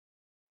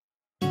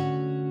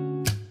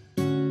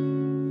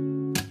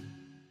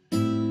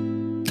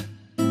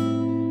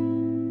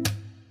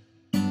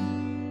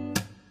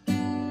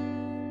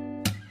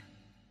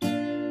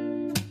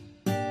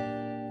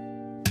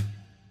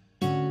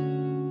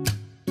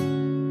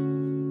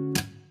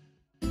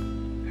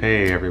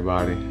Hey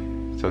everybody,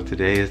 so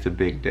today is the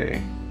big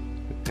day,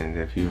 and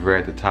if you've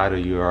read the title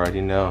you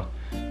already know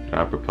that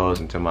I'm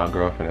proposing to my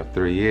girlfriend of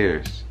 3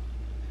 years.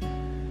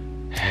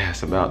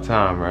 It's about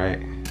time,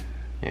 right?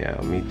 Yeah,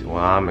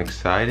 well, I'm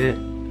excited,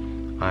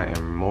 I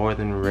am more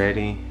than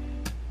ready,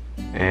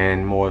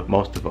 and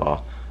most of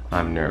all,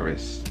 I'm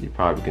nervous. You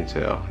probably can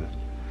tell.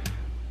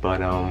 But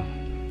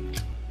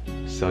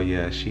so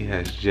yeah, she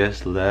has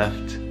just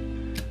left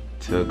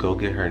to go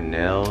get her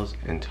nails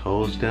and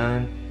toes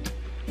done,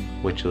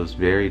 which was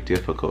very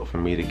difficult for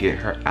me to get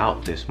her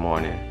out this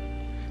morning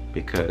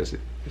because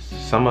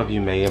some of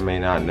you may or may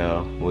not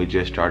know, we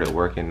just started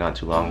working not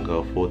too long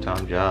ago,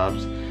 full-time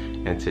jobs,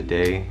 and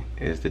today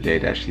is the day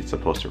that she's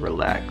supposed to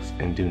relax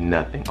and do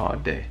nothing all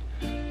day.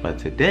 But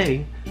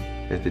today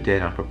is the day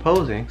that I'm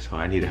proposing, so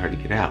I needed her to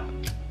get out.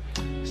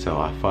 So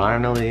I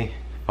finally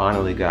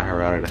got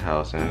her out of the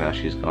house, and now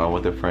she's gone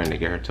with a friend to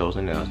get her toes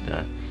and nails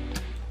done.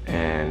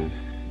 And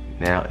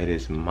now it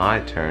is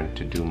my turn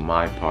to do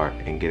my part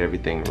and get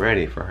everything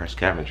ready for her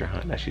scavenger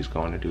hunt that she's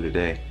going to do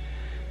today.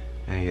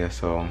 And yeah,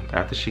 so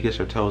after she gets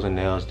her toes and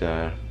nails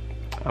done,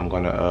 I'm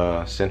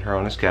gonna send her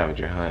on a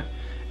scavenger hunt.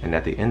 And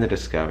at the end of the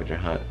scavenger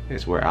hunt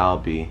is where I'll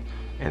be,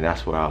 and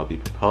that's where I'll be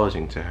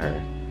proposing to her.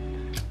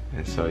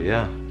 And so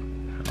yeah,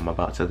 I'm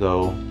about to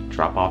go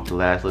drop off the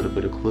last little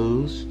bit of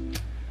clues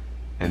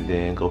and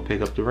then go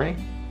pick up the ring.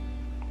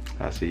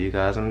 I'll see you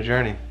guys on the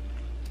journey.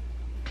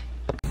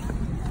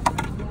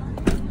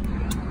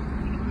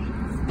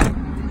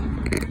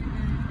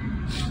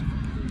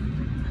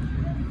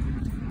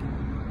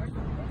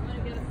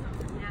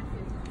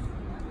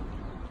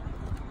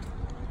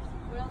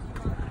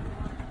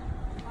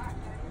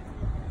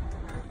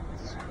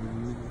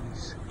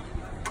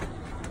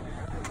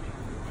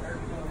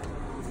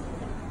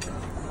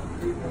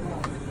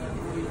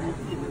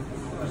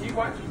 She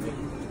watching me,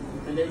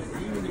 and they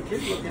even the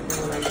kids look at me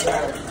like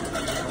that.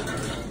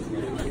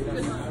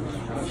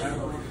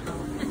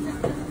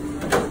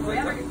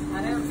 I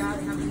know God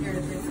coming here to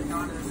visit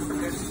Donna.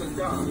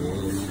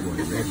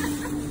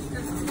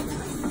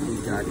 We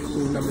got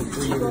clue number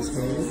 3 in his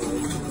hand.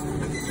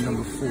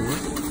 Number 4.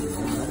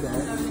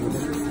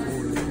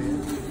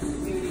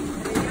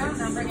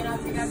 I'm bringing up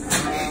you guys.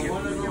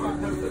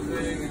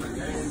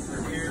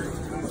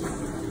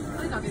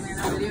 Please don't give me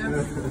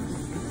another video.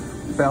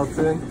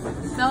 Felton,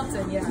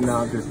 yeah. No,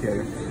 I'm just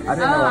kidding. I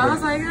didn't know. I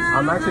was like,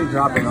 I'm actually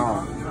dropping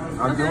off.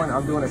 I'm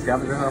doing a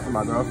scavenger hunt for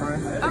my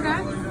girlfriend.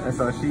 Okay. And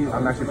so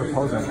I'm actually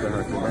proposing to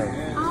her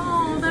today.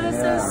 Oh, that is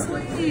so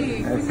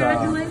sweet. And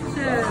Congratulations.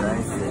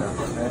 Thank you.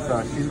 And so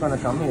she's gonna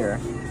come here.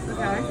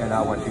 Okay. And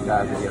I want you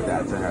guys to give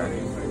that to her.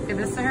 Give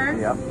this to her?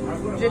 Yep.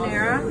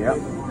 Janera? Yep.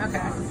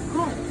 Okay.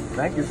 Cool.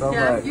 Thank you so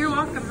Yeah, much. you're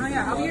welcome. Oh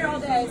yeah, I'll be here all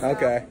day. So.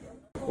 Okay.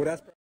 Well,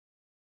 that's.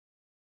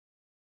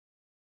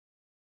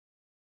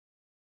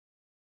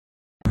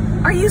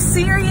 Are you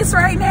serious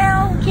right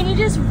now? Can you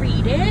just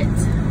read it,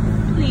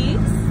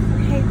 please?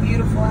 Hey,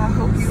 beautiful. I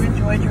hope you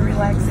enjoyed your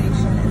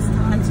relaxation. It's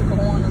time to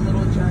go on a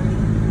little journey.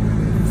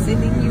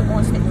 Sending you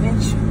on an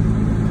adventure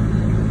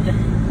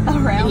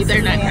around You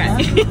better not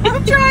Savannah. cry.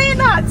 I'm trying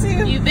not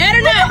to. You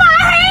better Look not. at my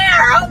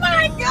hair! Oh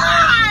my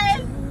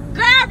God!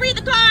 Girl, read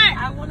the card.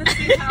 I want to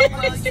see how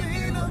well you do.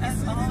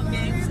 As all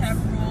games have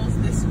rules,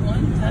 this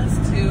one does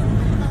too.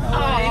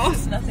 Always,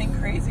 it's nothing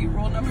crazy.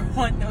 Rule number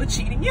 1, no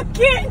cheating. You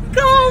can't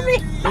call me.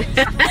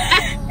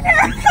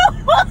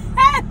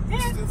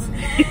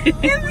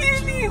 If you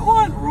need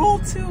one. Rule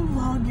 2,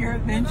 log your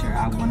adventure.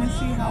 I want to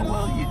see how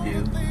well you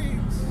do.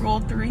 Rule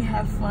 3,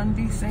 have fun,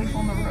 be safe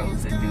on the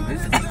roads, and do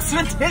this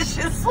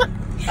expeditiously.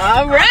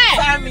 All right.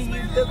 Simon,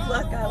 you good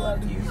luck. I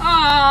love you.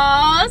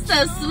 Aw, so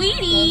When we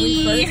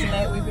sweetie. first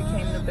met, we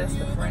became the best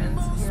of friends.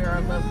 Here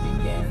our love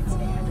begins,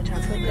 and I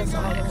took us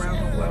all around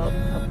the world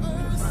and helped me to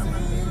find my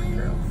favorite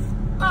girls.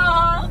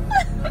 Aw.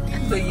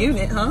 The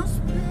unit, huh?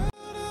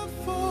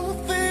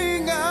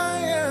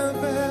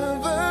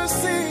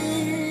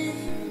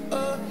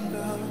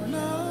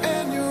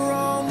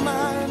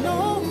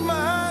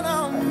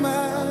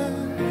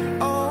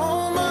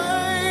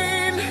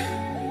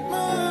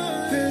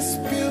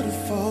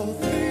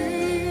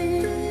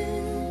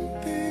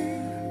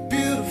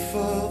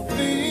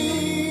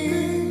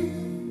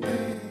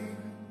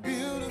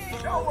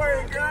 Don't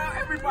worry, girl.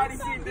 Everybody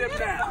see them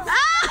now.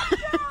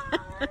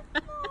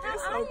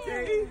 It's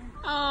okay.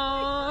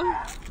 Oh.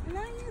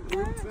 No, you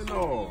don't.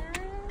 No.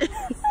 It's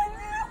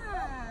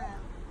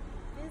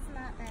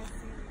not that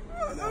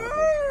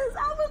serious. I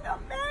look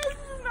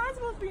amazing. It's not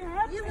supposed to be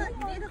happening. You look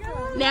beautiful.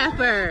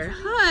 Napper,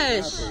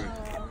 hush.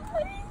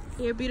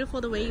 You're beautiful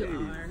the way you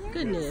are.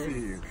 Goodness.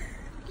 You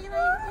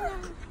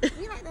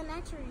like the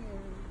natural you.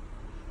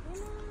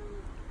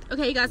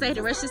 Okay, you guys, I had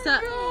to rush this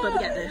up, but we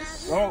got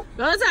this. Oh,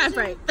 Roll the time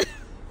frame.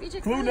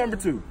 clue number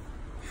 2.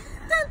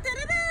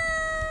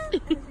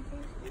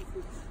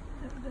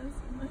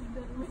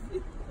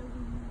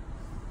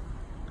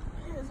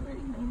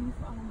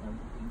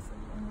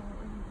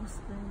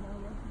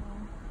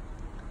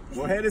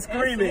 Go ahead and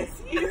scream it.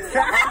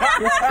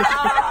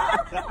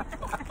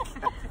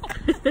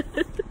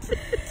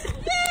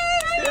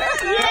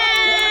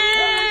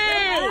 Yay!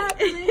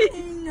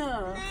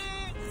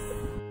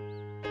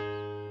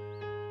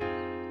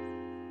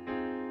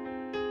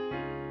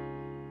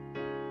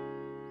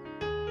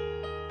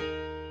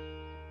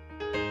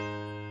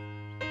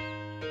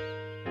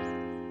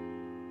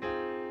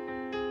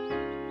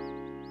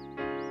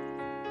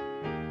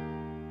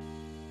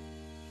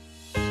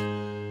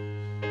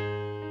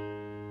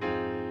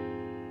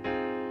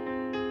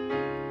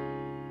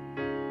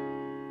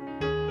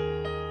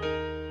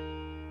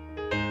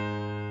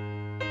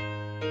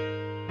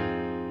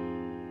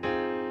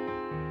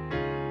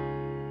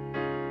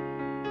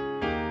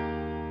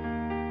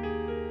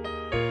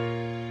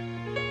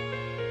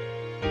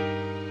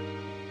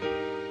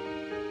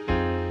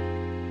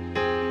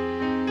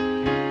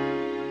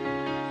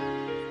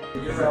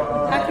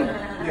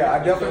 Yeah,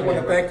 I definitely want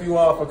to thank you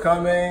all for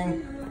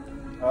coming.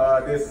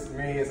 This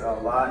means a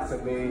lot to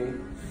me.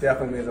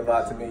 Definitely means a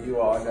lot to me. You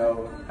all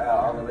know how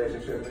our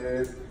relationship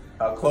is,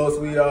 how close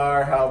we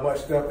are, how much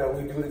stuff that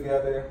we do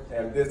together.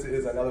 And this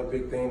is another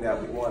big thing that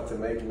we want to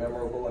make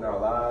memorable in our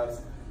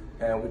lives.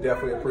 And we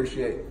definitely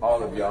appreciate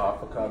all of y'all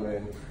for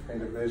coming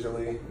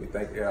individually. We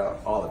thank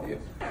all of you.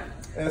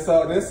 And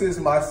so this is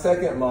my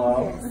second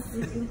mom.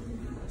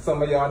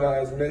 Some of y'all know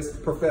as Miss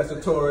Professor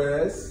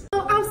Torres.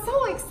 I'm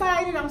so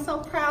excited. I'm so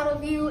proud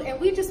of you.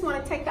 And we just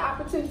want to take the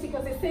opportunity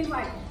because it seems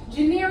like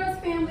Janera's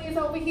family is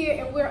over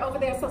here and we're over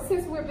there. So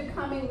since we're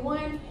becoming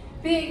one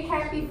big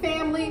happy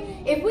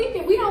family, if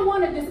we don't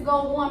want to just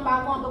go one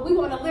by one, but we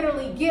want to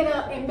literally get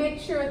up and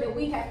make sure that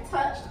we have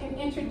touched and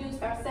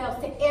introduced ourselves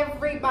to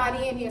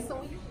everybody in here.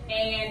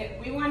 And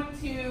we want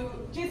to,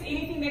 just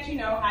anything that you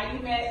know, how you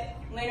met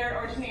Leonard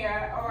or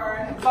Janera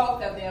or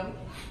both of them,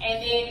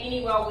 and then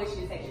any well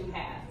wishes that you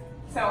have.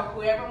 So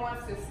whoever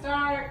wants to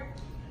start,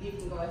 you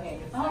can go ahead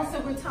and start. Oh, so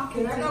we're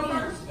talking to you.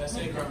 That's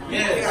it, Grandma.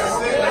 Yes.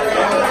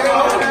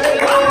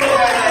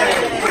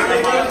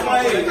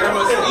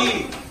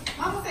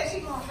 Mama said she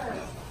going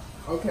first.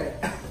 Okay,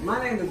 my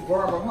name is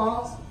Barbara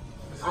Hoss.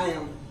 I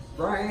am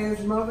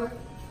Brian's mother,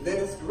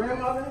 Leonard's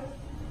grandmother.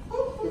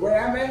 The way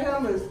I met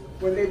him is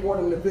when they brought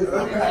him to visit.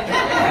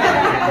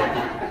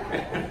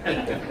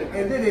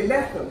 And then they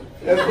left him.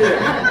 That's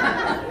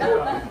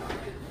it.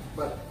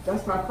 But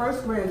that's my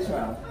first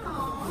grandchild.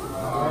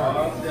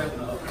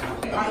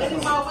 Any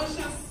more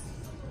wishes?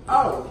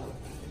 Oh,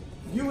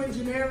 you and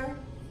Janera,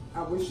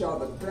 I wish y'all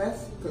the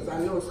best because I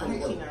know it's going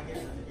to work.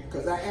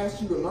 Because I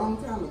asked you a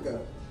long time ago,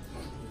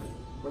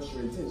 what's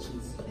your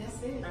intentions?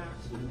 That's it.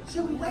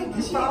 Should we wait?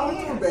 You follow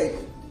through, baby.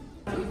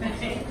 I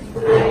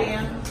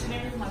am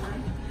Janera's mother.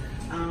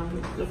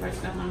 The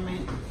first time I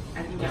met,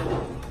 I think I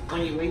was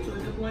on your way to a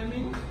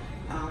deployment.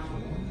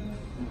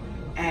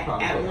 At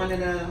one of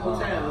the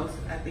hotels.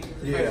 I think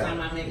it's the first time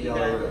I met you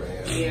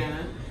guys.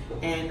 Yeah.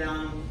 And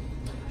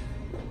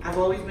I've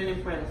always been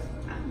impressed.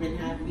 I've been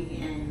happy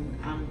and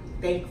I'm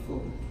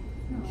thankful,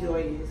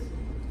 joyous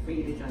for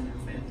you to join our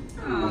family.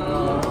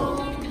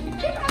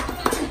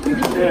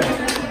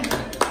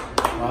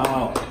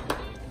 Wow.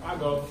 I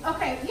go.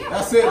 Okay, yeah.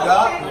 That's it,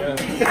 Doc. Yeah.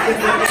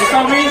 It's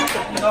on me?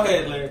 Go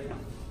ahead, Larry.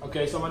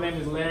 Okay, so my name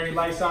is Larry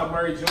Lightsout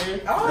Murray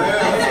Jr. I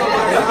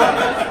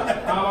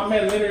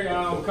met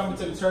Leonard coming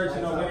to the church.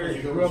 You know,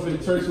 Leonard grew up in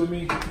the church with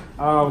me,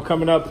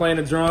 coming up playing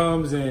the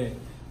drums. And,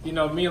 you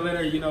know, me and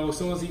Leonard, you know, as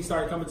soon as he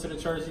started coming to the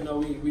church, you know,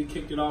 we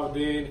kicked it off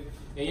then.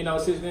 And, you know,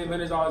 since then,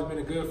 Leonard's always been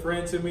a good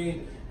friend to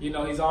me. You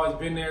know, he's always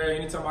been there.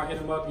 Anytime I hit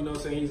him up, you know,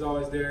 saying he's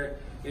always there.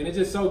 And it's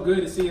just so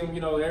good to see him, you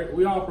know,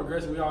 we all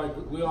progressing, we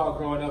all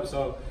growing up.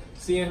 So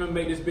seeing him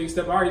make this big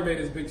step, I already made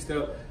this big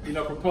step, you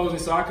know, proposing,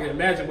 so I can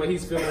imagine what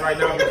he's feeling right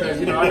now because,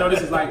 you know, I know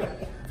this is like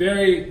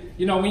very,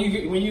 you know, when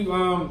you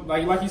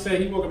like you said,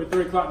 he woke up at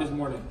 3 o'clock this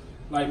morning.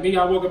 Like me,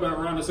 I woke up at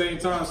around the same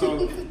time.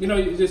 So, you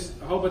know, just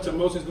a whole bunch of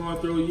emotions going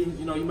through.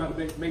 You know, you might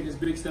make this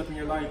big step in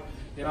your life.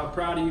 And I'm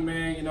proud of you,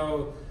 man. You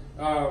know,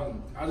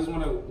 I just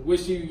want to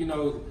wish you, you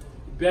know,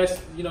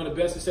 the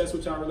best success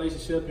with your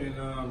relationship. And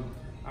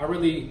I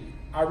really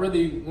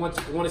want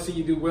to see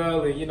you do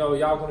well. And, you know,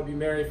 y'all going to be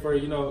married for,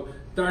 you know,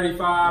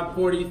 35,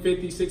 40,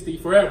 50, 60,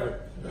 forever.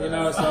 You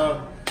know,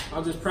 so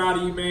I'm just proud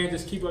of you, man.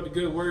 Just keep up the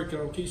good work.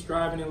 Keep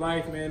striving in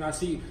life, man. I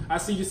see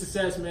your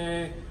success,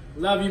 man.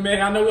 Love you,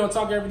 man. I know we don't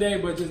talk every day,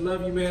 but just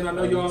love you, man. I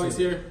know you're always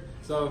here.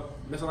 So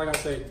that's all I got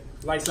to say.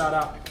 Lights out.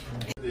 How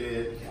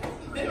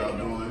y'all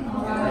doing?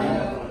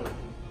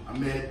 I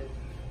met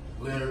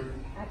Leonard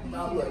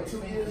about, what,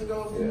 2 years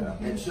ago?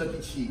 Yeah. At Chuck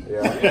E. Cheese.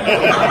 Yeah.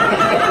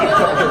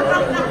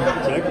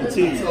 Chuck E.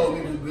 Cheese. He told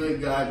me he was a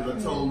good guy because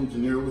I told him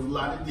Janera was a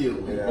lot to deal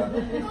with. Yeah.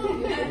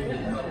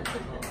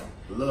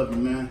 I love you,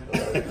 man.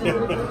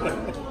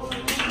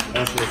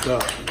 That's what's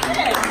up.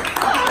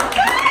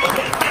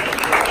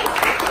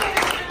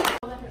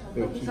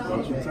 My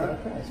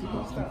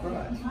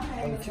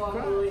name is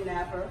Julie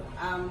Napper.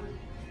 I'm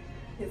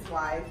his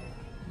wife.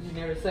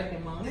 Janera's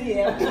second mom.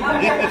 Yeah.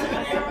 I met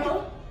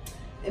Janera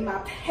in my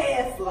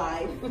past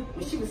life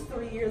when she was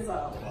 3 years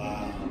old.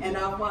 Wow. And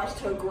I watched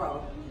her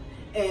grow.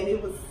 And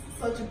it was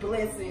such a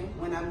blessing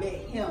when I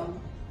met him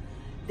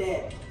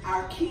that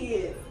our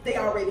kids, they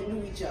already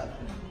knew each other.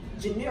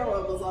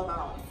 Janera was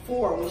about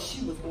 4 when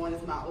she was born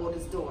as my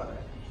oldest daughter.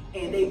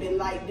 And they've been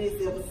like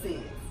this ever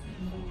since.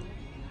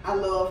 I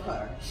love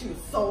her. She was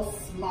so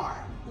smart.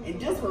 And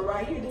this one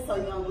right here, this her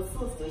younger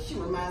sister, she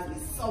reminds me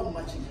so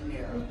much of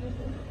Janera.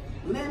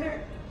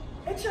 Leonard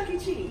at Chuck E.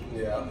 Cheese.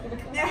 Yeah.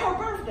 At her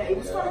birthday. It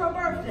was for her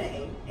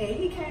birthday. And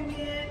he came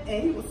in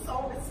and he was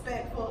so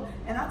respectful.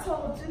 And I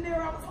told Janera,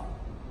 I was like,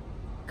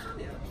 come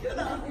here. You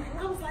know,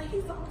 I was like,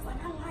 he's always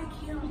like, I like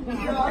him. You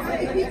know what I'm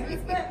saying? He's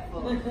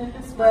respectful.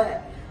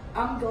 But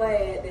I'm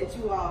glad that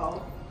you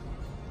all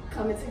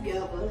coming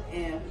together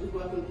and we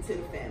welcome you to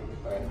the family.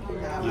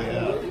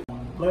 Yeah.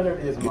 Leonard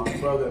is my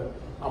brother.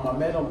 I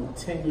met him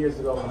 10 years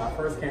ago when I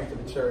first came to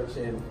the church,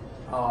 and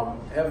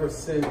ever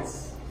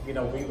since, you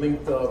know, we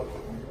linked up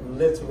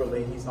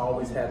literally. He's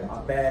always had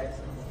my back.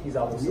 He's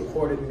always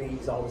supported me.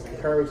 He's always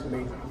encouraged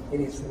me, and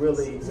he's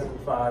really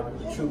exemplified what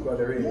the true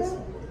brother is.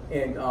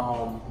 And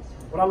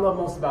what I love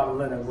most about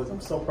Leonard was I'm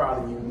so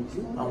proud of you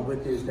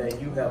with this, that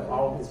you have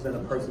always been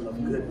a person of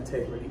good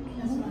integrity.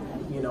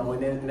 You know,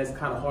 and that's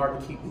kind of hard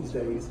to keep these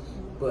days,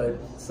 but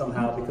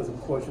somehow, because of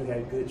course you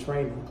had good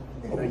training,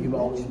 you know, you've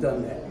always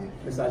done that.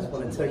 And so I just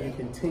want to tell you,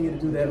 continue to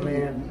do that,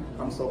 man.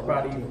 I'm so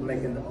proud of you for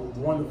making a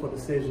wonderful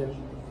decision,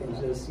 and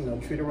just, you know,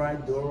 treat it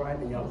right, do it right,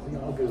 and y'all be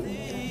all good.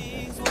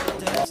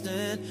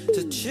 Destined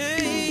to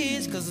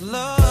change, 'cause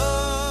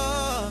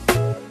love,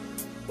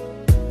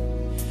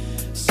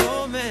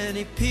 so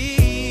many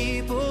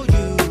people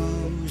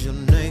use your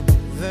name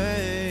in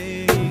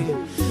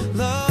vain.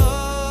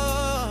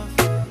 Love,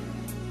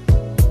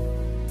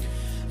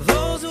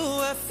 those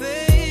who have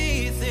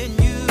faith in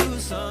you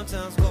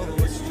sometimes go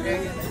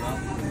astray.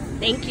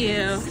 Thank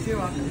you. You're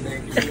welcome.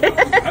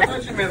 I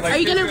thought you meant like, are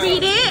you gonna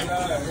read it?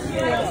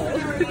 Yeah.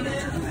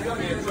 You're gonna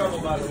be in trouble,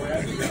 by the way.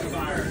 I think that's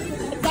fire.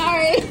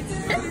 Sorry.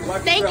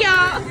 Thank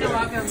y'all. You're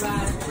welcome.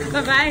 Bye.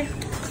 Bye-bye.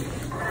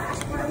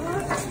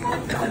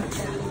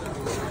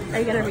 Are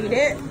you gonna read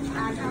it?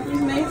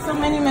 We've made so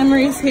many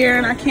memories here,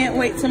 and I can't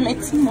wait to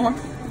make some more.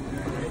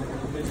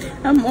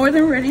 I'm more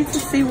than ready to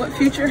see what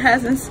future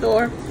has in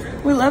store.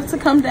 We love to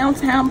come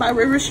downtown by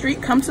River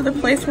Street, come to the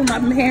place where my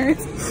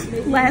parents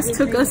last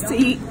took us to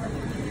eat.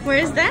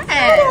 Where's that?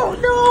 Oh,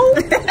 no.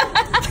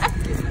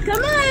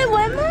 Come on,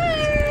 one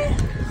more.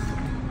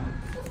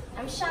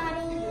 I'm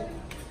Shawnee,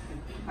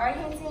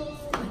 Argentine,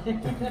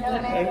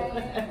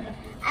 Leonard.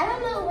 I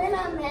don't know when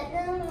I met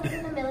them. I was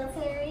in the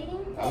military.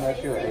 I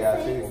met you at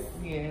AIT.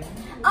 Yeah.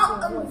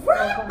 Oh,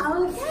 right.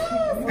 Oh,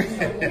 yes.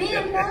 Me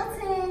and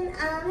Milton,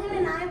 him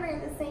and I were in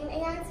the same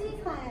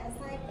AIT class,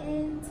 like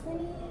in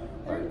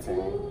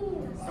 2013.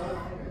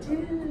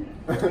 Dude.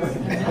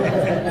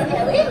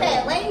 Yeah, we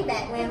met way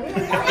back when. We were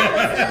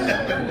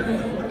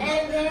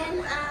and then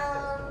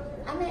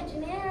I met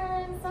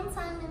Janera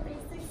sometime in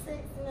 366,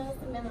 you know, it's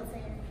the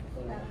military,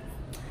 you know.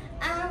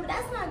 But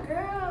that's my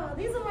girl.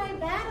 These are my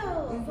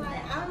battles.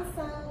 Like, I'm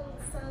so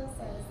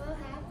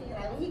happy.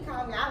 Like, when he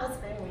called me, I was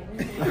screaming.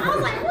 I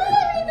was like, what are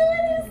we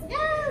doing this?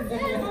 Yes,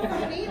 I'm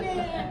gonna be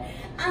there.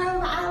 I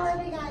love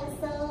you guys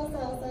so much.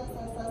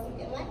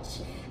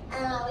 I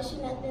wish you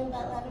nothing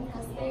but love and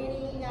prosperity.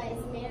 You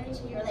guys' marriage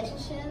and your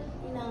relationship,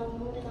 you know,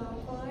 moving on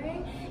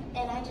forward.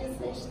 And I just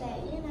wish that,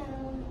 you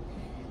know,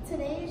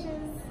 today is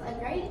just a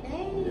great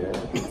day. Yeah.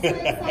 I'm so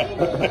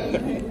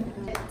excited.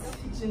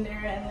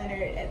 Janera and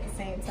Leonard at the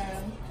same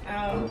time.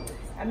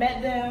 I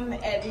met them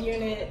at the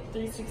unit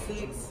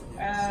 366.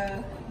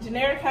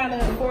 Janera kind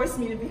of forced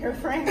me to be her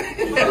friend.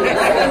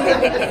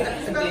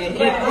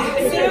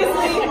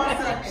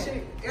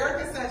 Seriously,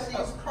 Erica said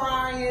she's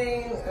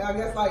crying, I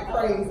guess like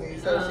crazy.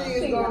 So she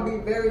is going to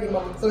be very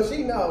emotional. So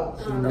she knows.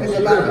 There's a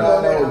lot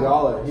going on.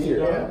 Y'all are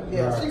here.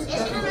 Yeah. She's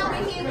kind of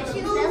over here, but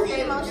she was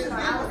definitely emotional. I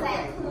was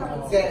like,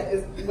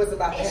 what's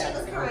about to happen? She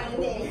was crying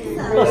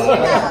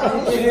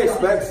then. She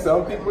expects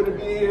some people to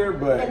be here,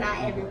 but not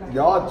everybody.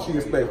 Y'all, she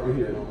expects to be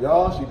here.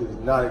 Y'all, she does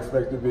not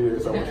expect to be here.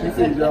 So when she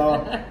sees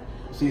y'all,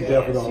 she's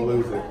definitely gonna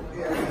lose it.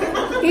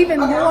 Even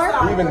more?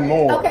 Even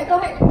more. Okay, go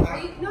ahead.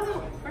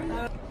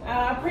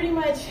 I pretty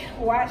much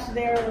watched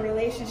their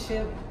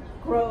relationship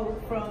grow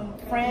from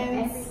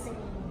friends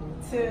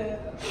to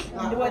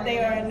what they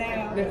are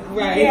now.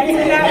 Right. Yeah,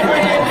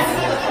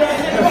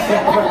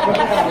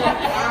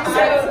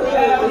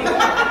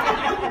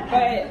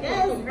 but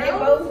they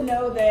both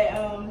know that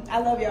I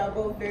love y'all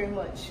both very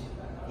much.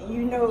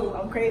 You know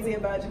I'm crazy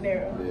about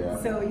Janera,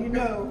 so you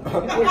know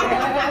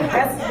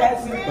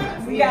that's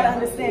we gotta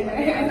understand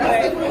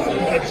that.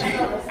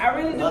 But I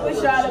really do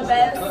wish y'all the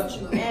best,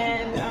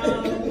 and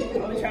I'm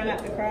gonna try not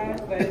to cry.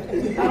 But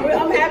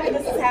I'm happy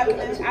this is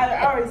happening.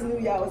 I always knew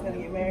y'all was gonna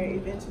get married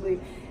eventually,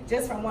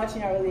 just from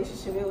watching our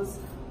relationship. It was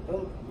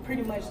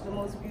pretty much the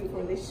most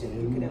beautiful relationship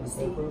you could ever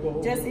see.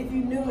 Just if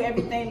you knew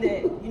everything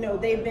that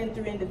they've been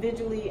through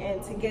individually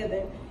and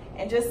together,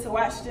 and just to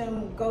watch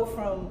them go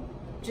from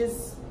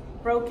just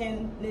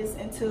brokenness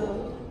into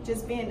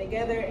just being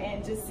together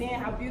and just seeing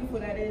how beautiful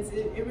that is,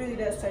 it really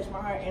does touch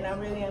my heart, and I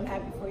really am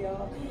happy for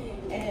y'all.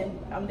 And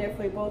I'm there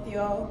for both of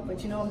y'all,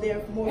 but I'm there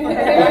for more. But I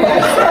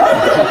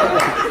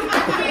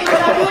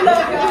do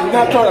love y'all. You're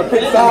not trying to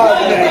pick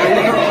sides,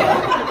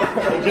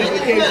 just in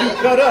case you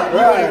cut up,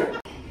 right?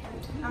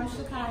 I'm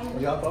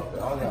Shakaya. Y'all both,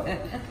 all y'all.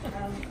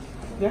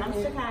 I'm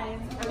Shakaya.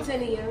 I'm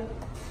Tania.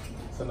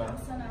 Sana.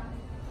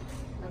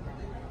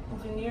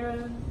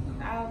 Janera,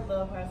 I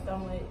love her so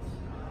much.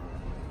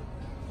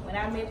 When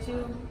I met you,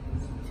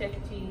 Chuck E.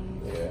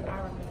 Cheese, I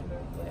remember.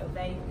 Well,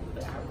 baby,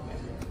 but I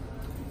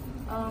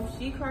remember.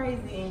 She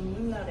crazy, and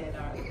you know that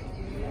already.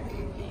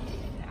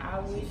 And I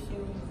wish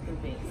you the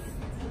best.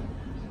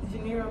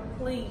 Janera,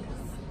 please,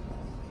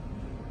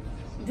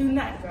 do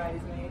not drive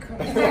this man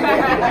crazy.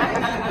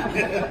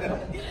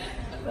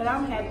 But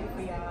I'm happy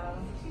for y'all.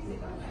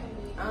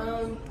 I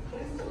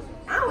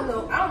don't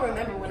know. I don't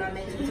remember when I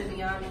met you, to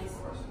be honest.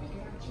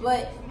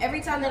 But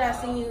every time that I've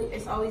seen you,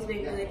 it's always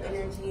been good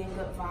energy and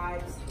good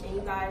vibes. And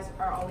you guys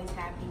are always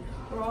happy.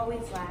 We're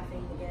always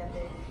laughing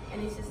together.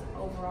 And it's just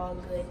overall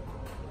good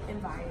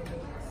environment.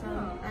 So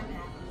I'm happy.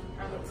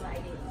 I'm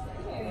excited.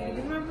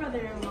 You're my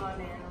brother-in-law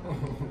now.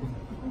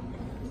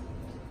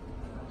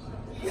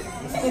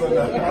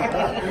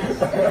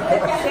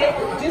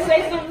 Just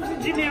say something to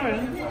Janera.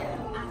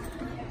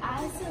 I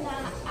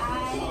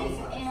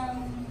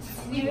am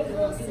your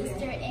little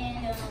sister,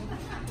 and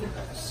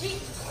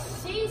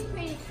she's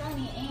pretty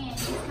funny and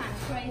she's kind of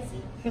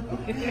crazy.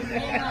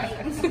 And like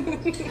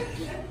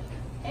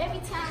every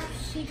time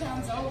she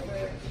comes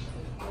over,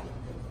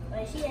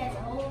 like she has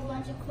a whole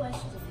bunch of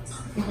questions.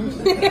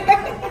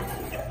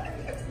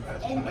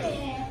 And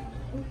then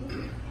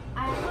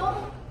I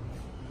hope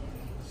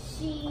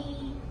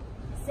she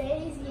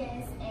says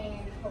yes and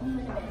hope for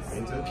the best.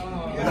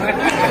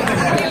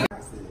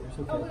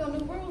 Oh, we on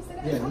new rules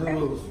today? Yeah, new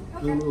rules.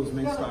 New rules,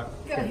 main stock.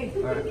 Go ahead.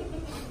 All right.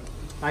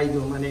 How you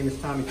doing? My name is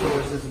Tommy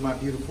Torres. This is my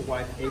beautiful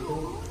wife,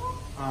 April.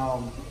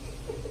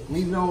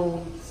 We've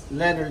known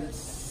Leonard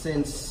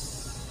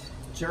since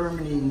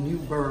Germany knew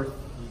birth.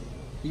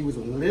 He was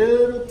a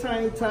little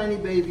tiny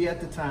baby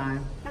at the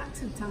time. Not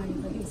too tiny,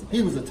 but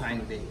he was a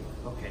tiny baby.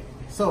 Okay.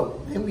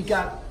 So then we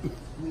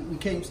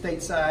came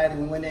stateside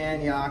and we went to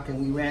Antioch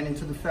and we ran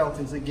into the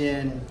Feltons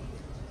again. And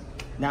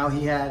now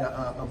he had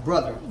a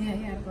brother. Yeah,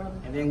 he had a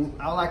brother. And then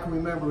all I can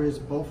remember is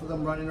both of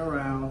them running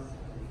around,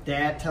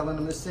 Dad telling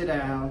them to sit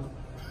down.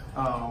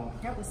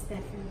 That was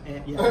Stephanie.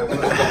 And, yeah,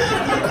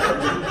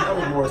 that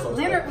was more so.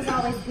 Leonard was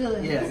always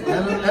good. Yeah,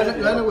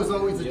 Leonard was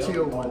always a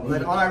chill one.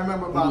 But all I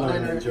remember about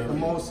Leonard the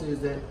most is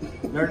that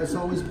Leonard's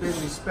always been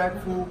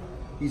respectful.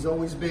 He's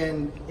always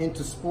been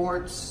into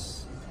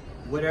sports.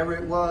 Whatever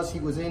it was, he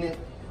was in it.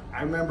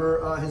 I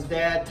remember his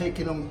dad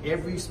taking him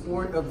every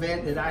sport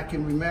event that I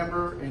can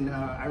remember, and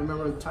I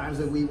remember the times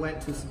that we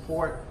went to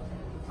support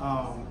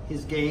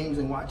his games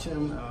and watching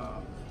him.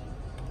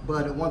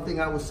 But one thing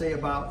I would say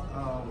about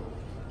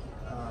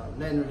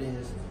Leonard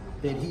is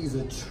that he's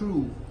a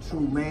true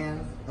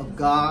man of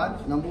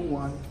God, number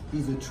one.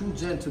 He's a true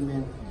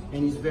gentleman,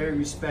 and he's very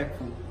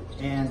respectful.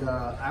 And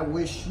I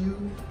wish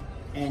you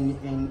and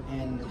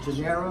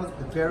Janera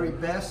the very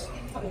best.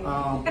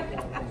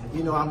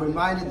 You know, I'm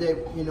reminded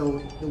that, you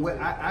know, the way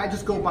I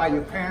just go by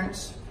your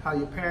parents, how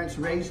your parents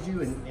raised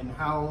you and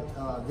how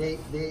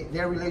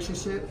their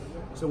relationship.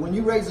 So when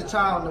you raise a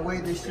child in the way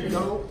they should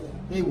go,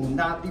 they will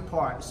not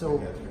depart. So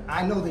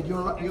I know that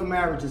your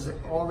marriage is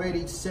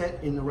already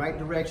set in the right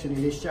direction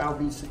and it shall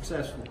be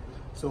successful.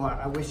 So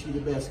I wish you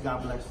the best.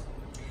 God bless.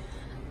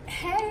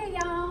 Hey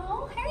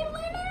y'all. Hey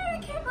Leonard. I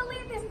can't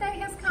believe this day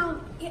has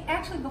come.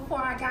 Actually,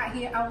 before I got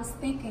here, I was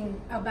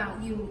thinking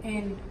about you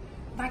and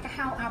like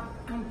how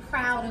I'm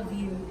proud of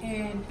you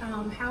and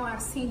how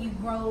I've seen you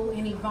grow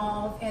and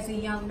evolve as a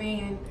young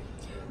man.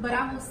 But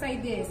I will say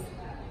this,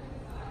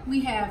 we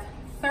have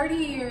 30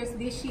 years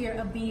this year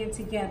of being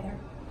together.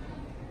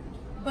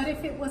 But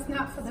if it was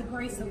not for the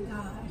grace of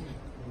God,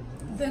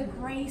 the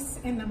grace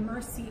and the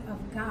mercy of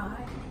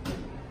God,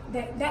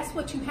 that's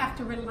what you have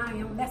to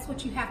rely on. That's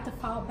what you have to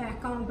fall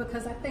back on,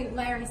 because I think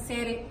Larry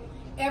said it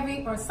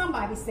or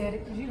somebody said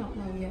it, because you don't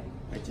know yet.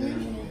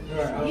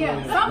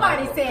 Yeah,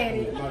 somebody said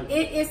it.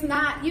 It's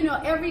not, you know,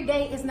 every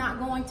day is not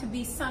going to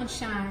be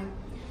sunshine.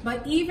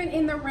 But even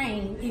in the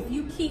rain, if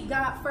you keep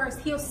God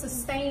first, he'll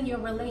sustain your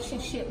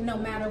relationship no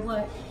matter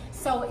what.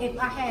 So if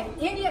I had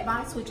any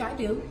advice, which I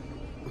do,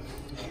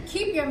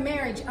 keep your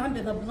marriage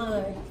under the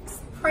blood.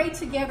 Pray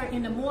together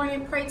in the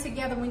morning, pray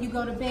together when you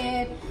go to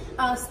bed.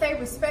 Stay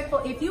respectful.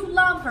 If you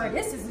love her,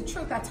 this is the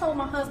truth. I told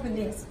my husband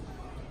this.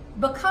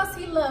 Because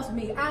he loves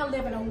me, I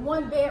live in a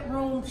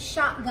 1-bedroom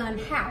shotgun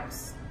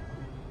house.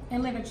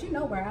 And Leonard, you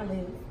know where I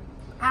live.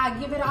 I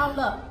give it all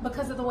up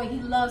because of the way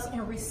he loves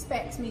and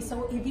respects me.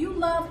 So if you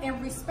love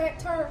and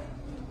respect her,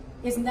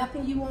 it's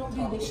nothing you won't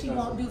do that she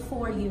won't do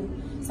for you.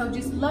 So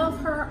just love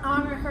her,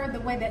 honor her the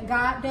way that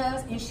God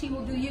does, and she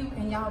will do you,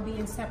 and y'all be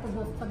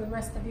inseparable for the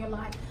rest of your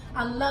life.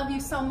 I love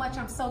you so much.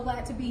 I'm so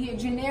glad to be here.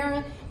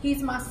 Janera,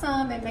 he's my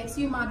son that makes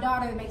you my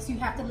daughter, that makes you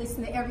have to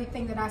listen to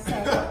everything that I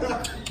say.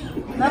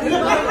 Love you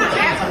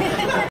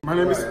both. My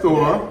name is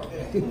Thor.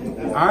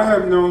 I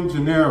have known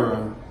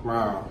Janera,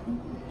 wow,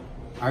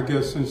 I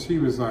guess since she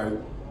was like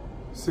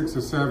 6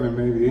 or 7,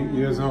 maybe 8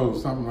 years old,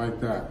 something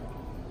like that.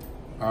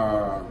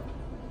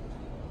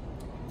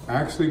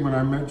 Actually, when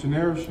I met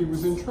Janera, she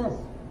was in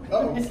trouble.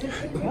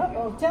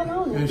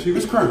 And she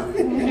was crying.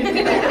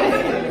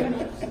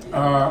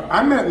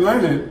 I met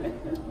Leonard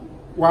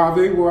while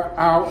they were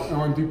out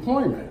on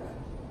deployment,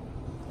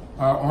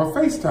 on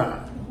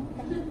FaceTime.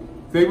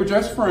 They were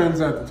just friends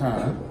at the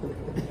time.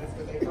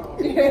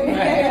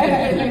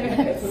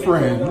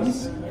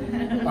 Friends.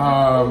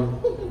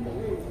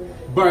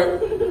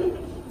 But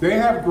they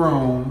have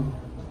grown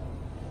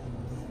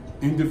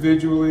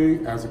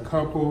individually, as a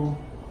couple.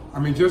 I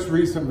mean, just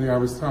recently I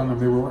was telling them,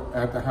 they were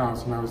at the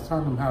house, and I was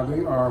telling them how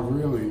they are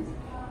really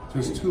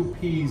just 2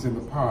 peas in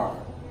the pod,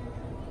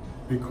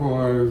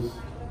 because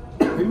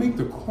they make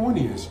the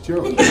corniest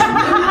jokes.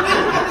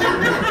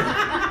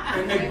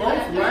 and they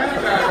both laugh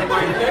at him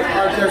like they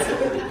are just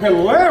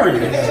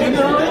hilarious, you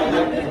know?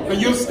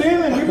 And you're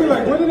standing, you be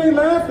like, what are they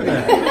laughing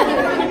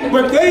at?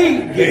 But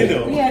they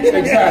know.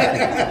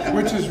 Exactly,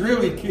 which is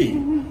really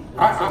key.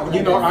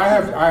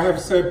 I have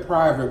said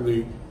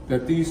privately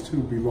that these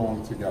two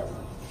belong together.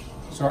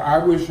 So I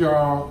wish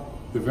y'all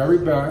the very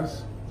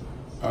best.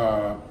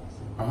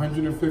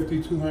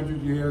 150,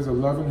 200 years of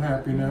love and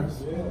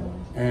happiness,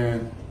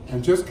 and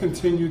just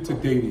continue to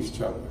date each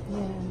other.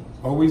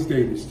 Always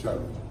date each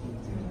other.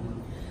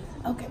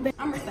 Okay,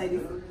 I'm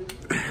Mercedes.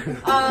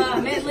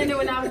 Met Linda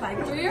when I was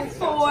like 3 or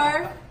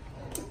 4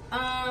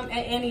 at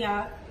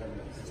Antioch.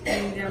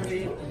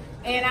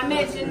 And I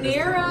met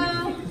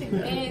Janera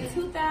in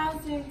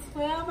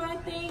 2012, I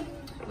think,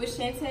 with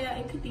Chantel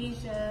and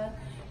Khadijah.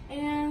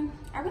 And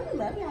I really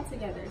love y'all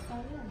together. So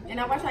yeah. And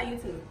I watch our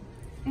YouTube.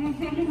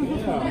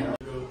 Yeah.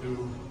 Go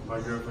through my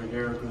girlfriend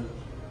Erica.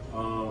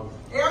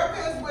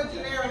 Erica is with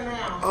Janera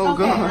now. Oh,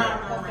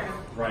 God.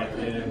 Right,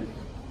 and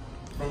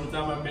from the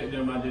time I met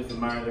them, I just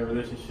admired their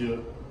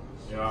relationship.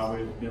 They've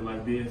always been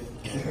like this.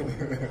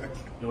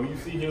 And when you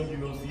see him, you're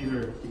going to see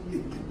her.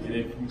 And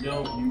if you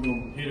don't, you're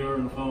going to hit her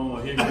on the phone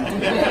or hit her.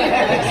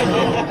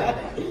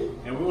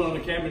 And we went on a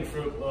camping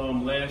trip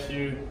last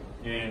year,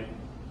 and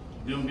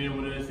them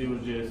being with us, it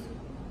was just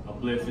a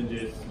blessing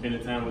just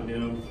spending time with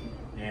them.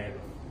 And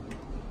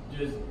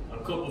just a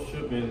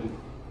coupleship in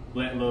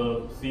black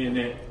love, seeing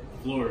that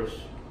flourish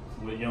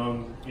with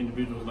young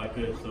individuals like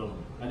us. So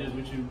I just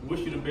wish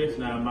you the best,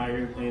 and I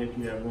admire everything that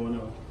you have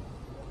going on.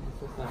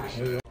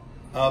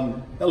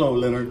 Hello,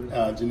 Leonard,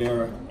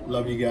 Janera.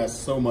 Love you guys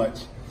so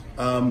much.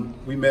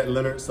 We met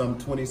Leonard some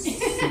 7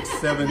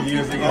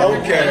 years ago.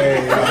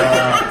 Okay.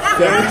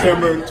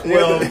 September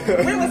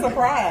 12th. We were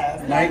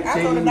surprised.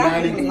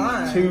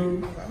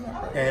 1992.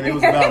 And it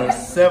was about a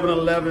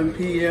 7:11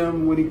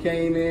 p.m. when he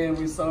came in.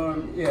 We saw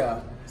him,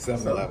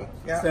 7-Eleven.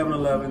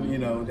 7-Eleven, you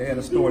know, they had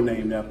a store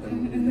named after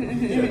him.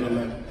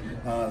 7-Eleven.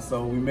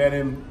 So we met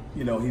him,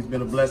 you know, he's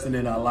been a blessing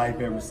in our life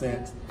ever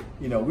since.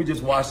 You know, we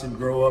just watched him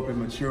grow up and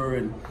mature,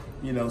 and,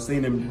 you know,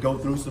 seen him go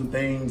through some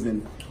things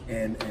and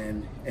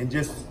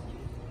just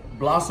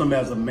blossom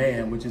as a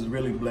man, which has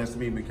really blessed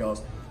me,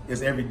 because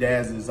it's every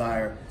dad's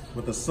desire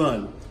with a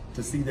son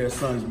to see their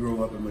sons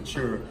grow up and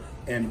mature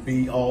and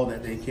be all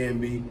that they can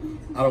be.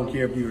 I don't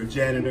care if you're a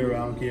janitor, I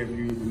don't care if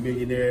you're the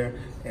millionaire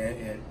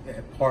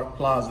at Park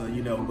Plaza,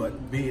 you know,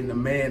 but being the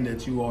man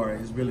that you are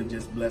has really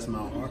just blessed my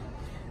heart.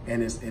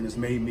 And it's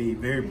made me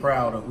very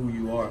proud of who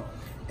you are.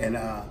 And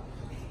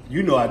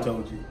you know I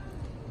told you,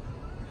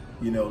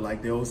 you know,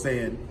 like the old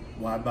saying,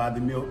 why buy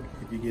the milk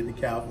if you get the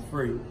cow for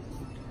free?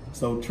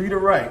 So treat her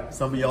right.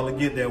 Some of y'all will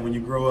get that when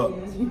you grow up.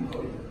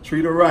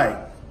 Treat her right.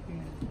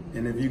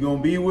 And if you're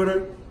gonna be with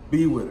her,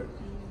 be with her.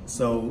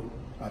 So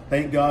I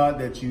thank God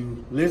that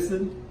you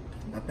listened.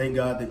 I thank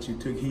God that you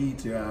took heed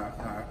to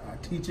our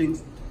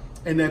teachings,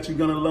 and that you're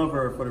gonna love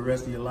her for the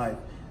rest of your life.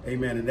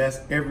 Amen. And that's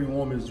every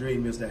woman's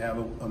dream, is to have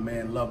a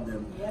man love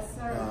them. Yes,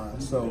 sir.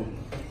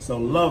 So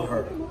love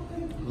her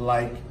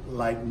like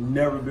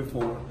never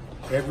before.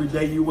 Every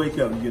day you wake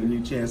up, you get a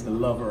new chance to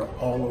love her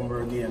all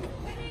over again.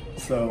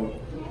 So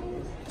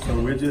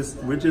we're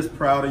just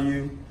proud of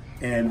you.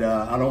 And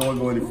I don't want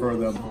to go any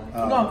further. You're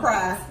gonna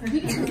cry. I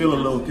feel a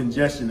little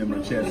congestion in my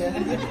chest.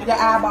 Yeah. Your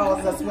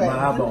eyeballs are sweating.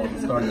 My eyeballs are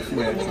starting to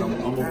sweat, so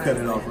I'm gonna cut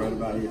it off right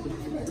about here.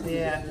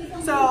 Yeah.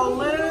 So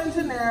Leonard and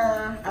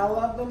Janera, I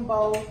love them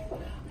both.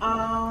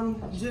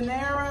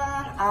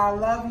 Janera, I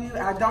love you.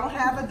 I don't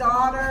have a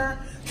daughter,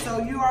 so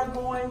you are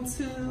going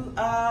to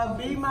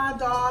be my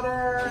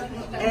daughter,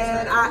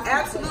 and I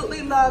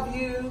absolutely love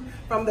you.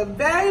 From the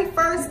very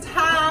first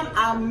time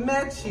I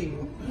met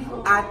you,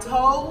 I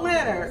told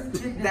Leonard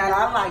that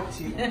I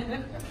liked you.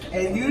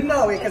 And you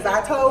know it, because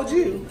I told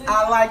you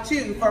I liked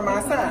you for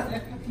my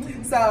son.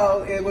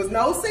 So it was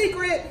no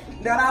secret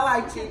that I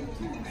liked you.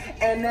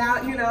 And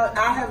now, you know,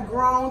 I have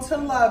grown to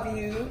love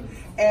you.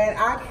 And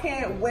I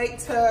can't wait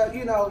to,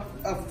 you know,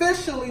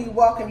 officially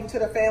welcome you to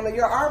the family.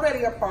 You're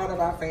already a part of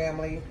our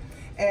family.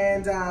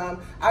 And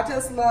I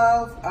just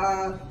love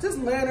just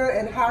Leonard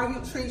and how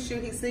he treats you.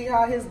 He see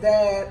how his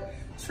dad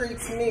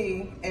treats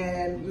me,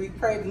 and we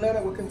pray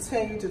Leonard will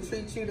continue to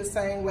treat you the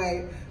same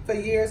way for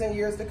years and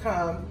years to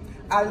come.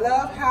 I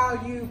love how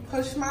you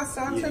push my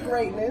son to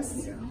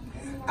greatness.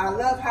 I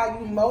love how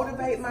you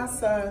motivate my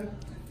son,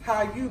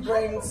 how you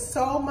bring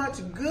so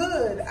much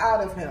good out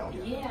of him.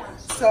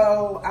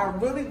 So I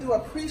really do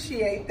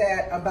appreciate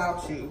that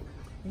about you.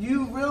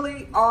 You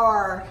really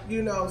are,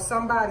 you know,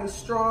 somebody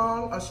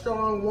strong, a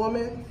strong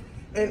woman,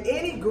 and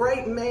any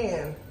great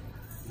man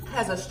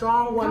has a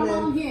strong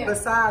woman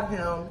beside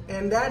him,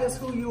 and that is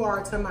who you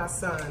are to my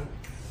son.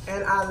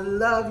 And I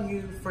love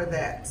you for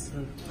that.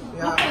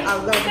 Yeah, I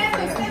love you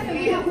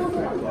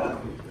for that.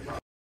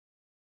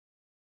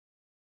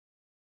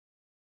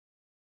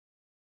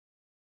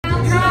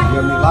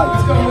 Give me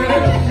life.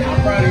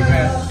 Ready?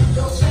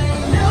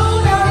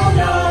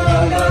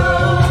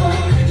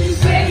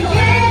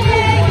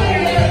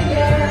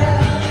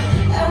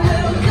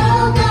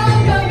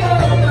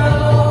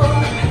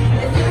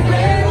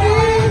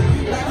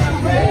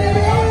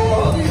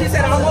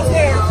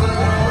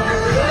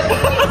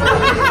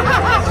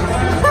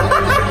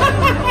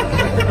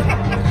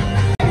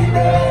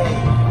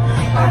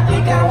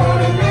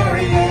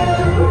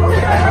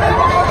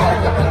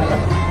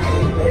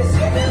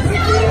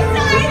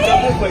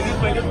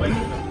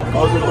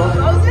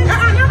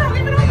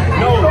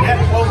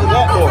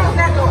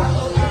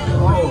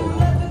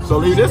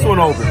 leave this one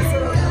open.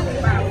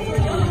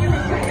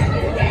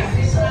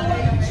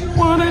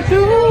 Wanna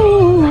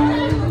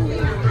do?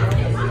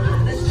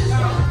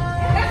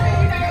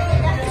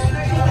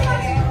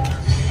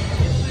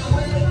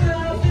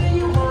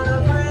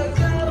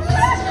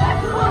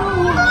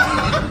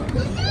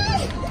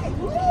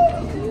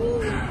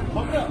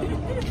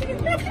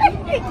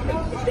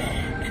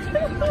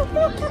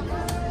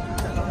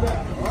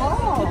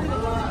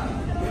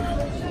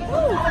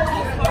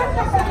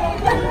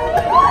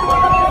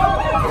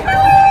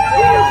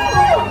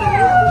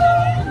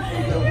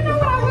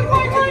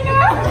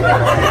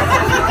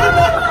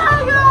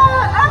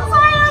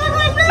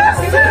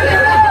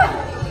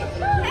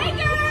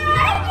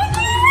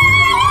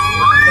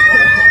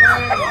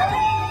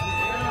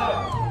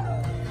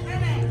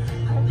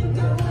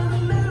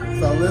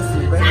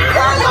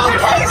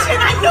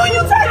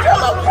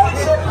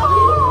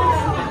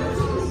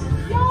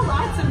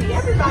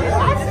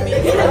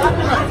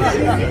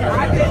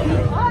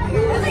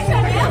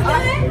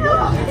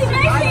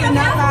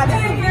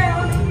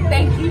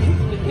 Thank you.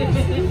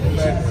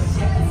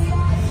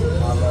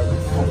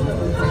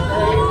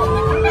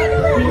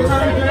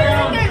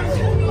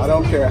 I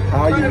don't care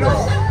how you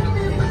look.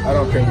 I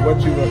don't care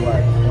what you look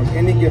like. On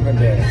any given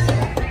day,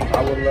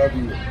 I will love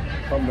you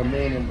from the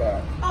moon and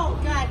back. Oh,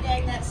 God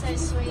dang, that's so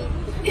sweet.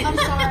 I'm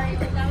sorry,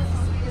 but that was the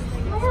sweetest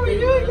thing. Why are we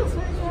doing this?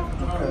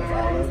 Because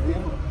I love you,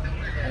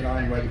 and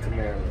I'm ready to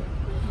marry you.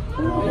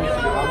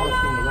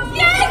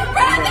 Yes,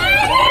 brother!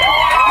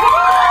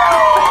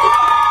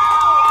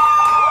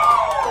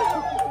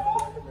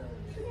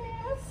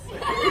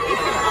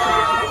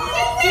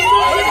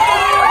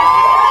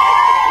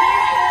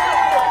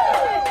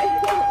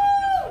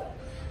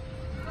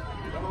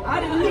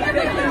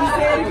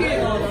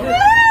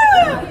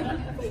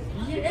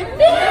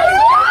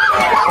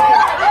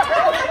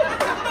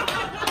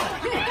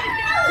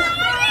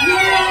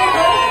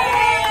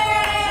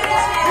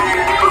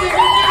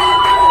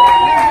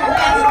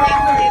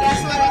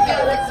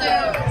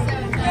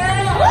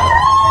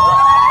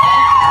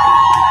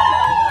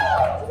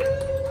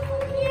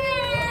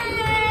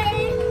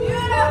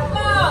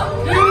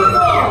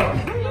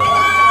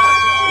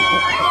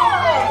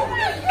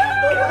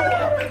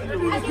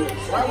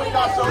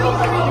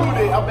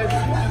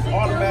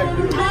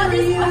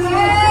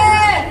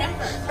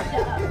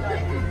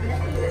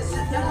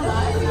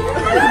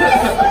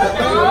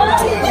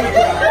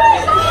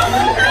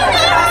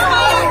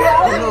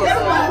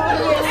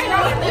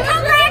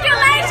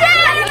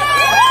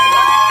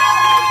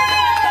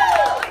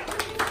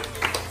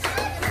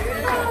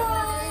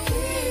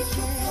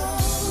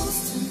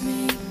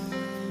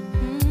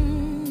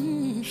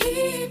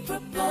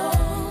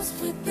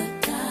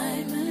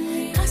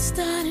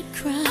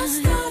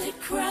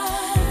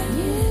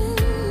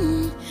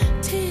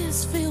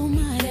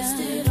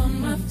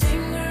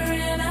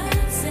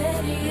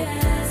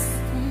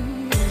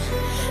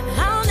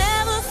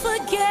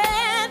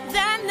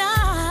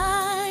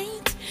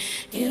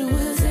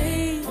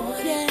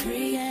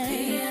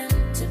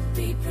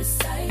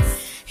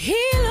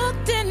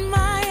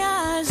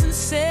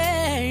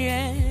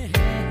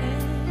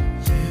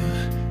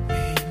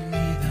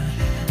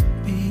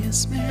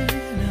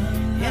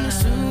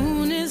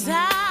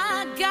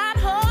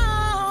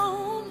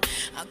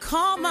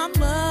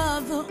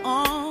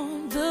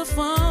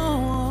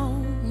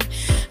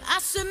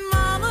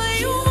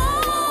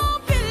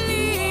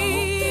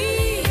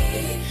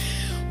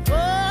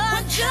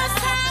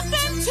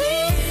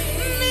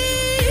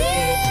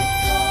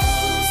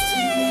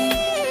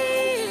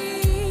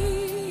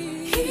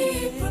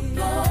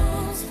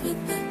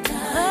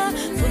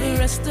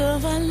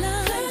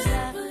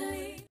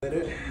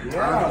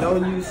 I've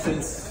known you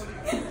since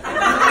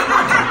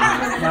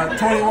about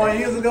 21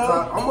 years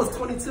ago. Almost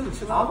 22.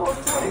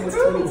 Almost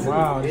 22.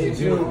 Wow. In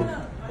June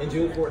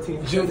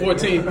 14th. June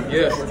 14th.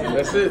 Yes,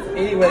 that's it.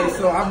 Anyway,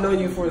 so I've known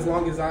you for as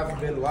long as I've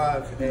been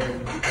alive,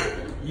 and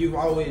you've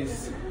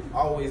always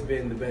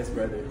been the best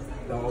brother,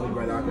 the only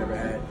brother I've ever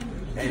had.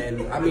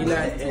 And I mean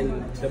that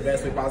in the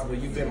best way possible.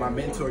 You've been my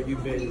mentor.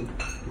 You've been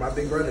my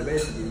big brother,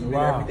 basically. You've been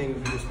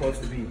everything you were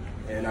supposed to be.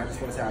 And I just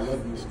want to say I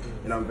love you,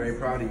 and I'm very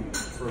proud of you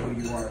for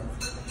who you are.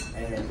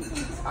 And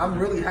I'm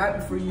really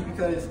happy for you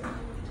because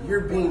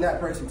you're being that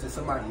person to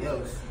somebody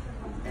else.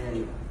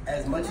 And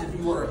as much as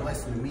you are a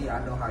blessing to me,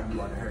 I know how you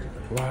are to her.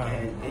 Wow.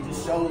 And it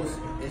just shows.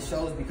 It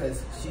shows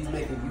because she's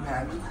making you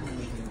happy.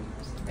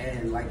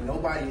 And like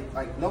nobody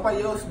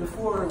else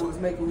before was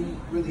making me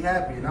really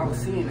happy, and I was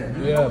seeing that.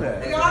 Yeah.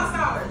 We all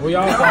saw it. We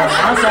all saw it.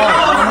 I saw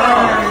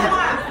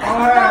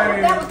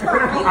it.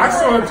 I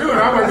saw it too, and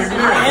I wasn't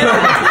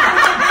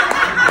there.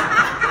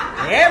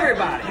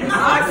 Everybody. I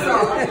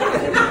saw it.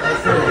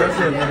 That's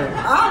it, man.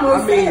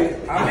 I made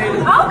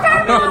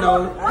it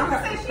known.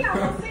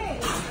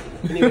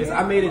 Anyways,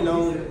 I made it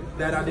known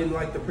that I didn't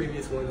like the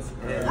previous ones.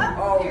 And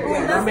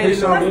I made it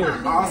known.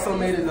 I also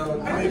made it known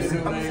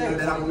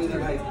that I really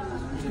like.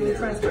 Being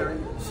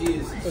transparent.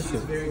 She's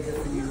very good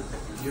for you.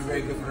 You're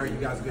very good for her. You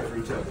guys are good for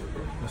each other.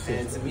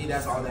 And to me,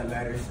 that's all that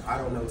matters. I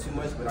don't know too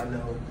much, but I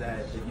know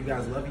that if you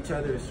guys love each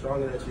other as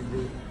strongly as you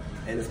do,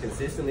 and as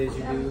consistently as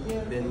you do,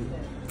 then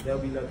there'll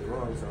be nothing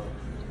wrong. So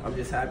I'm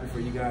just happy for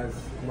you guys.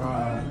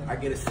 I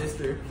get a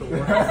sister for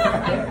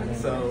once,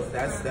 so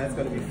that's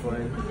gonna be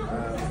fun.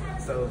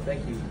 So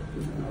thank you.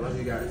 I love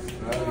you guys.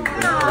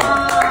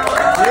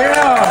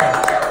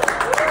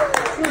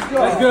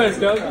 That's good,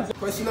 Scavenger.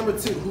 Question number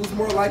 2: who's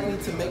more likely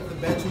to make the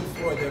bedroom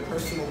floor their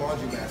personal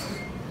laundry basket?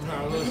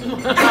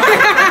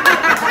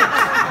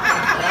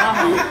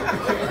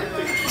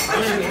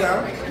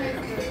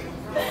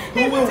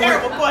 Who will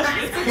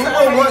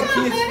want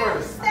kids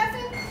first?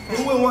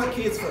 Who will want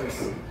kids first?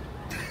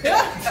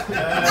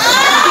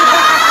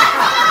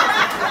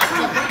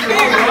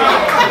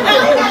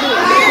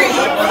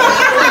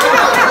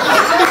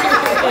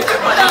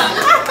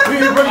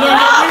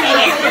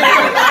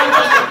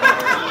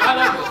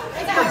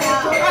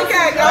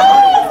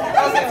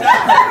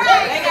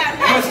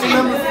 Question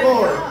number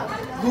 4: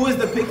 who is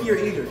the pickier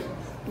eater?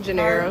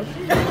 Janera.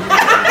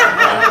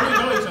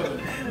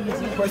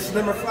 Question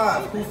number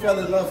 5: who fell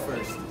in love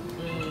first?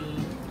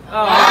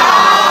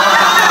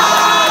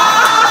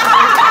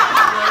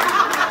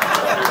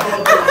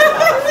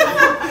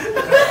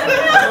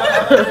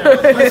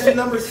 Question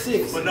number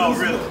 6: but no,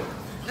 really.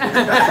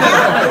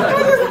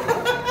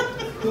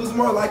 Who's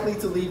more likely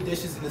to leave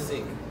dishes in the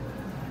sink?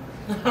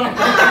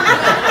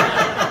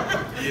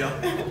 Yeah.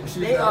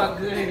 They are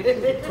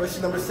good.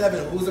 Question number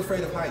 7: who's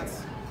afraid of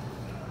heights?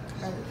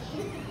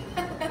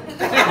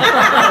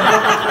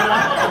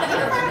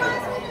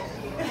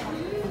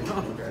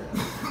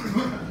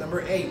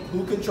 Number 8: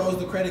 who controls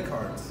the credit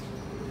cards?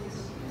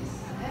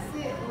 That's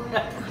it.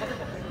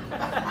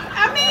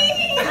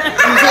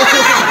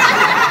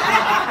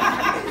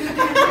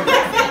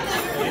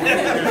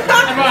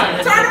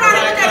 Turn around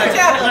and look at each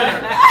other.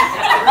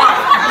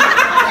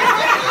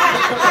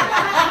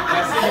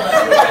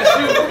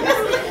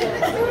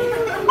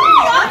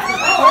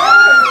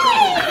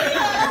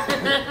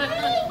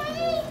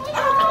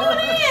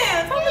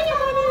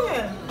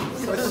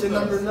 Question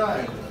number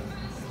 9: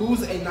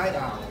 who's a night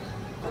owl?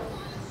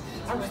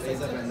 Who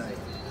stays up at night?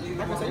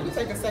 Like I said, you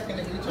take a second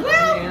to eat your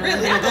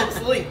Really, I go to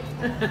sleep.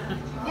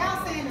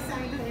 Y'all saying the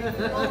same thing.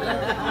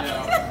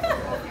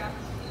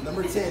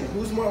 Number 10: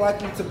 who's more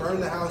likely to burn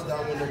the house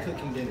down when they're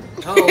cooking dinner?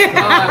 Oh, God, we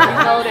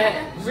know that.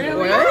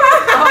 Really? What?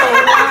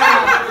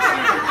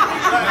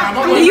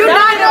 Do you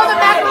not know the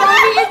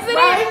macaroni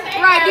incident?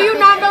 Right, do you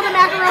not know the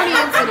macaroni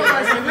incident?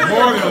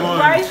 More than one.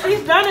 Right, she's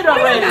done it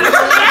already.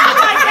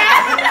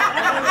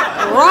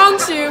 Wrong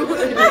shoe.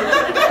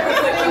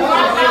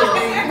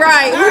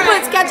 Right, who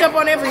puts ketchup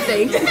on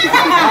everything?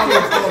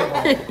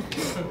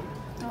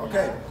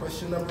 Okay,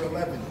 question number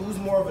 11: who's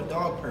more of a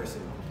dog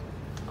person?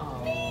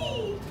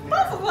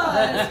 Both of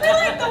us. We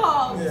like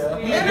dogs.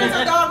 Leonard's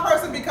a dog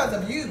person because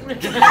of you.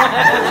 Okay,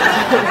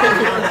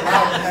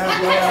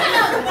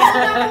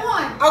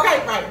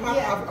 right. Okay,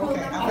 I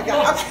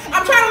forgot.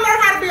 I'm trying to learn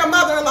how to be a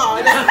mother-in-law.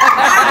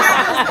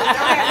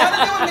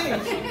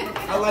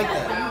 I like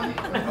that.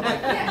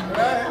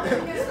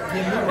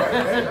 Get me right.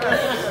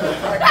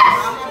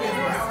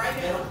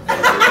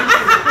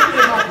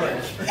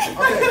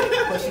 Okay,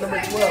 question number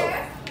 12: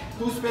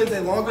 who spends a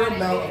longer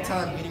amount of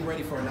time getting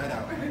ready for a night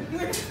out?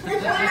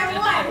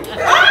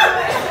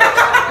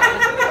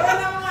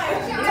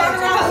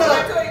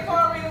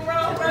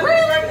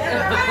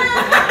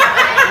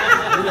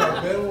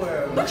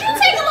 But you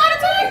take a lot of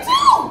time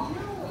too.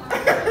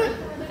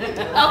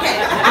 Okay.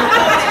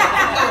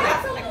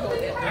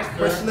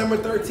 Question number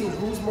 13: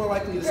 who's more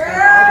likely to spend all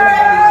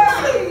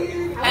their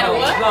money At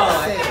what?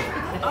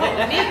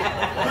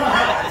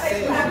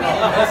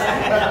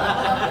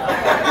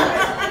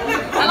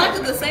 I like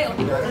the sale.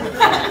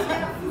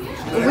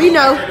 We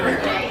know.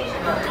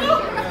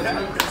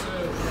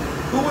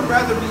 Who would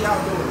rather be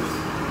outdoors?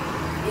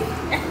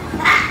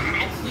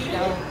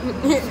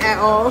 At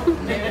all.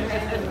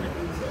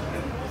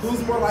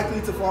 Who's more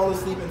likely to fall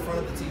asleep in front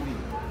of the TV?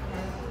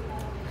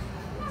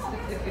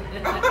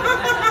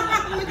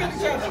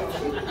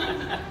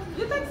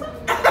 You think so?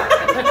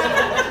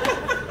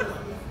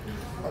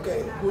 Okay,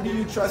 who do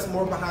you trust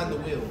more behind the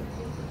wheel?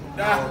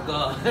 Oh,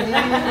 God.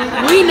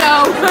 We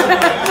know.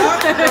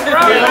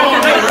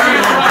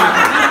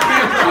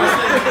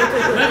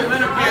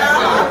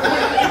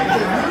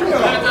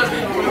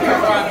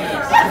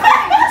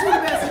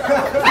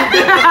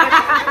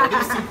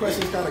 These two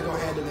questions kind of go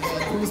hand in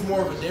hand. Who's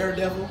more of a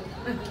daredevil?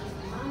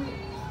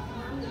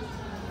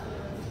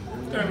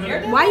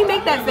 Why you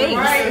make that face?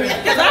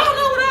 Because I don't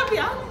know what I'll be.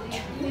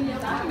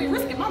 I'll be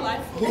risking my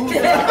life.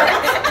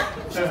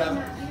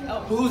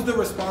 Who's the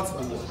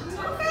responsible one?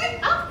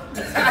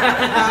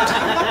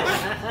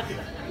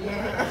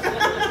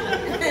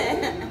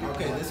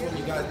 Okay, this one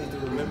you guys need to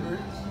remember.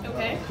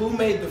 Okay. Who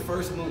made the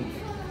first move?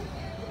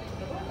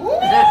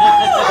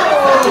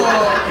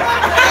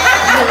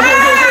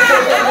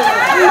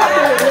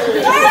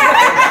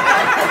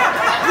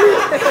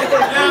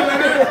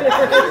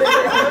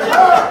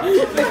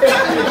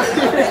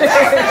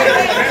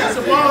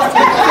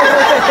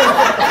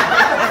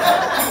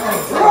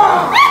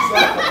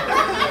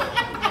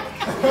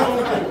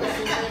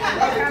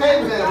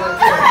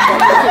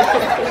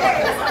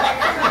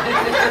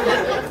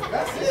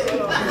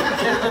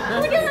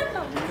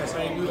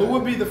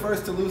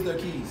 first to lose their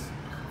keys?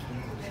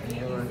 And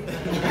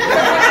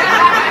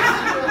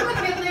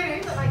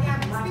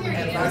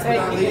last but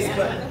not least,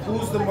 but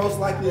who's the most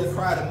likely to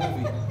cry at a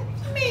movie?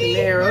 Me.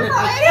 Janera.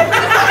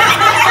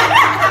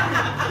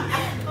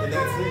 And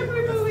that's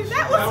it.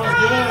 That was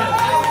good.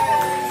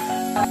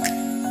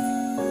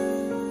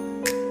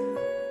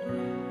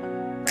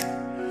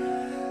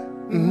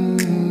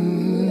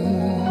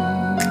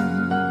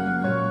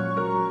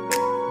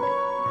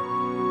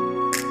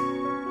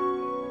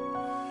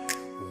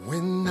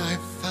 When I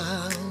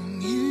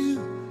found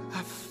you,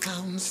 I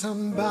found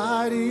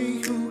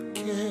somebody who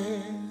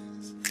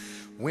cares.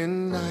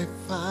 When I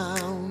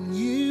found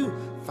you,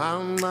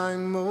 found my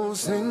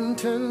most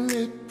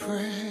intimate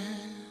prayer.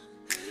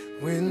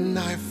 When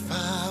I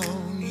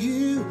found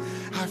you,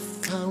 I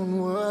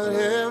found what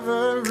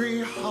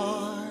every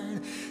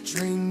heart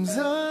dreamed